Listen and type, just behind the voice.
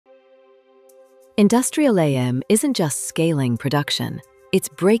Industrial AM isn't just scaling production, it's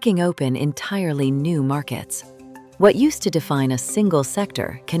breaking open entirely new markets. What used to define a single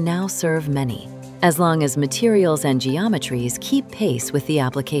sector can now serve many, as long as materials and geometries keep pace with the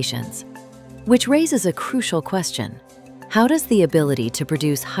applications. Which raises a crucial question. How does the ability to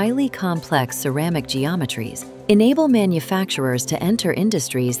produce highly complex ceramic geometries enable manufacturers to enter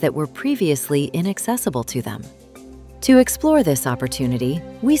industries that were previously inaccessible to them? To explore this opportunity,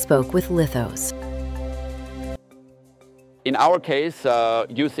 we spoke with Lithoz. In our case,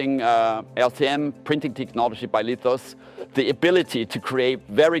 using LCM printing technology by Lithoz, the ability to create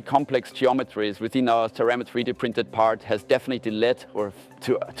very complex geometries within our ceramic 3D printed part has definitely led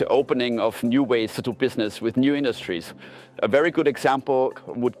to opening of new ways to do business with new industries. A very good example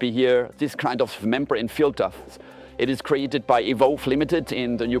would be here this kind of membrane filter. It is created by Evolve Limited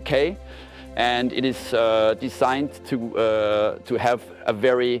in the UK, and it is designed to have a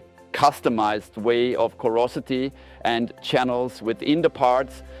very customized way of porosity and channels within the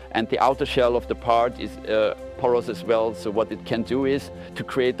parts, and the outer shell of the part is porous as well. So what it can do is to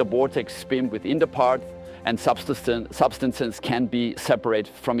create the vortex spin within the part, and substances can be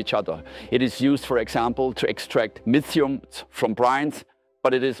separated from each other. It is used, for example, to extract lithium from brines,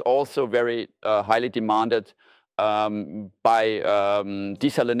 but it is also very highly demanded by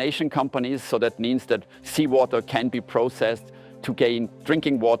desalination companies. So that means that seawater can be processed to gain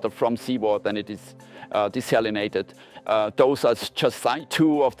drinking water from seawater, and it is desalinated. Those are just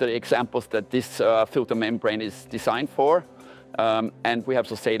two of the examples that this filter membrane is designed for. And we have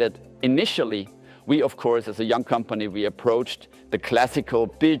to say that initially, we, of course, as a young company, we approached the classical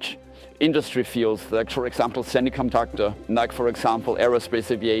big industry fields, like, for example, semiconductor, like, for example, aerospace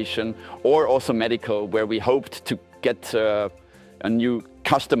aviation, or also medical, where we hoped to get new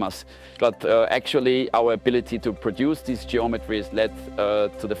customers. But actually, our ability to produce these geometries led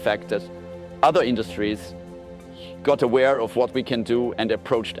to the fact that other industries got aware of what we can do and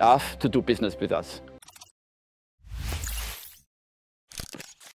approached us to do business with us.